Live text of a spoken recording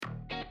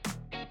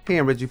Hey,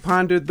 I'm Reggie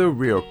Ponder, the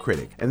Real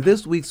Critic, and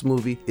this week's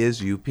movie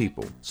is You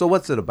People. So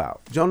what's it about?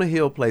 Jonah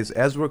Hill plays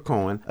Ezra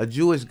Cohen, a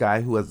Jewish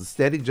guy who has a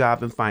steady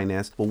job in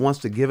finance but wants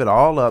to give it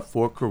all up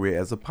for a career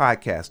as a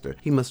podcaster.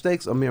 He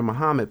mistakes Amir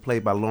Muhammad,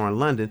 played by Lauren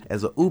London,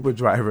 as an Uber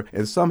driver,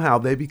 and somehow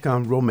they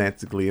become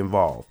romantically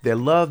involved. Their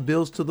love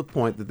builds to the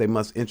point that they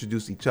must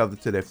introduce each other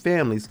to their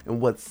families,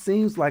 and what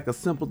seems like a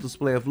simple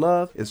display of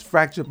love is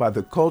fractured by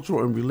the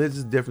cultural and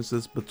religious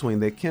differences between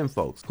their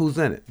kinfolks. Who's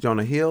in it?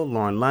 Jonah Hill,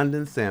 Lauren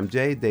London, Sam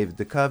J, David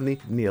Duchovny,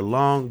 Nia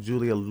Long,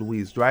 Julia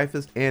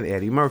Louis-Dreyfus, and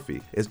Eddie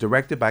Murphy. It's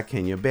directed by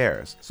Kenya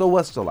Barris. So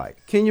what's it like?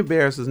 Kenya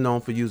Barris is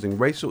known for using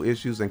racial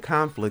issues and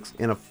conflicts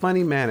in a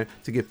funny manner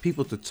to get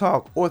people to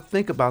talk or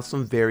think about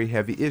some very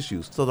heavy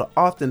issues. So the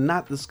often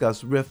not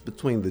discussed rift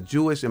between the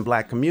Jewish and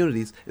black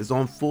communities is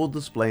on full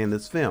display in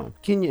this film.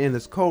 Kenya and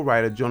his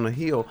co-writer Jonah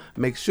Hill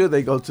make sure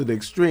they go to the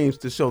extremes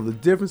to show the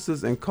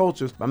differences in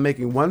cultures by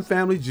making one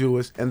family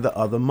Jewish and the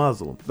other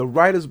Muslim. The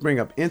writers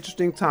bring up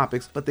interesting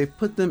topics, but they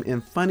put them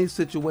in funny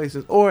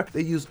situations, or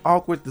they use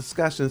awkward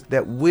discussions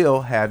that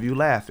will have you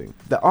laughing.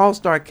 The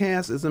all-star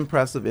cast is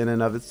impressive in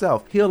and of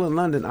itself. Hill and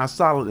London are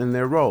solid in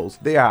their roles.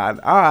 They are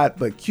an odd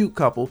but cute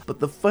couple, but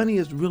the funny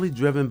is really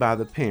driven by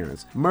the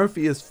parents.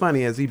 Murphy is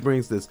funny as he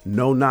brings this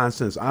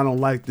no-nonsense, I don't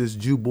like this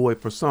Jew boy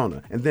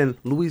persona. And then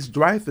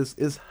Louis-Dreyfus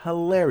is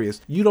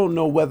hilarious. You don't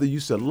know whether you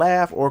should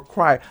laugh or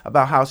cry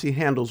about how she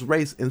handles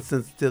race and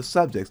sensitive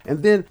subjects.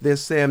 And then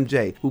there's Sam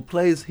J, who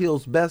plays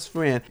Hill's best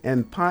friend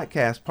and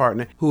podcast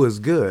partner, who is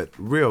good,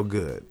 real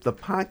good.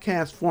 The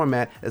podcast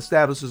format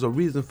establishes a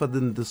reason for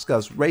them to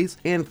discuss race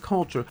and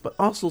culture, but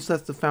also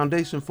sets the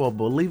foundation for a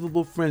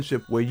believable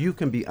friendship where you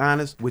can be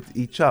honest with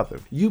each other.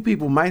 You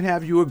People might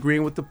have you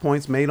agreeing with the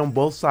points made on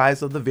both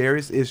sides of the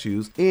various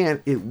issues,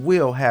 and it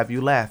will have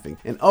you laughing.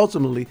 And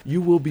ultimately,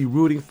 you will be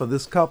rooting for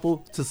this couple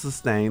to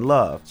sustain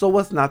love. So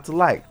what's not to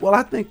like? Well,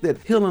 I think that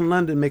Hill and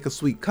London make a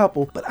sweet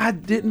couple, but I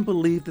didn't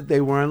believe that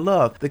they were in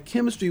love. The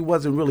chemistry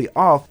wasn't really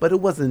off, but it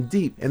wasn't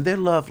deep, and their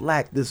love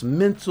lacked this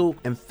mental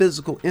and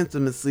physical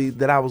intimacy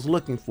that I was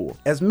looking for.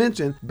 As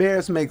mentioned,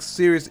 Barris makes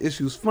serious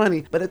issues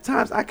funny, but at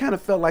times I kind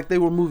of felt like they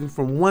were moving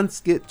from one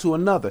skit to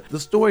another. The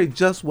story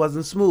just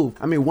wasn't smooth.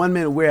 I mean, one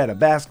minute we're at a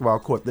basketball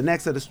court, the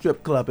next at a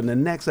strip club, and the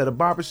next at a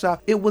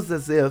barbershop. It was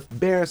as if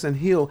Barris and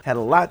Hill had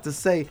a lot to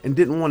say and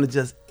didn't want to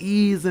just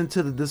ease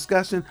into the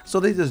discussion, so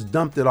they just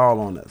dumped it all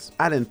on us.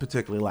 I didn't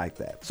particularly like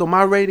that. So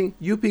my rating,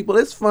 You People,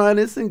 it's fun,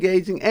 it's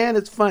engaging, and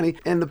it's funny,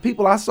 and the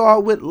people I saw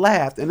it with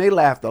laughed, and they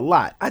laughed a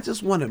lot. I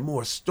just wanted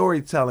more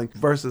storytelling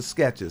versus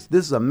sketches.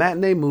 This is a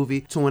matinee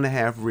movie,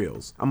 2.5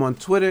 reels. I'm on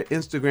Twitter,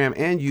 Instagram,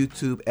 and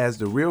YouTube as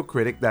The Real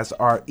Critic, that's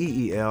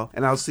REEL,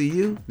 and I'll see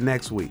you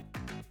next week.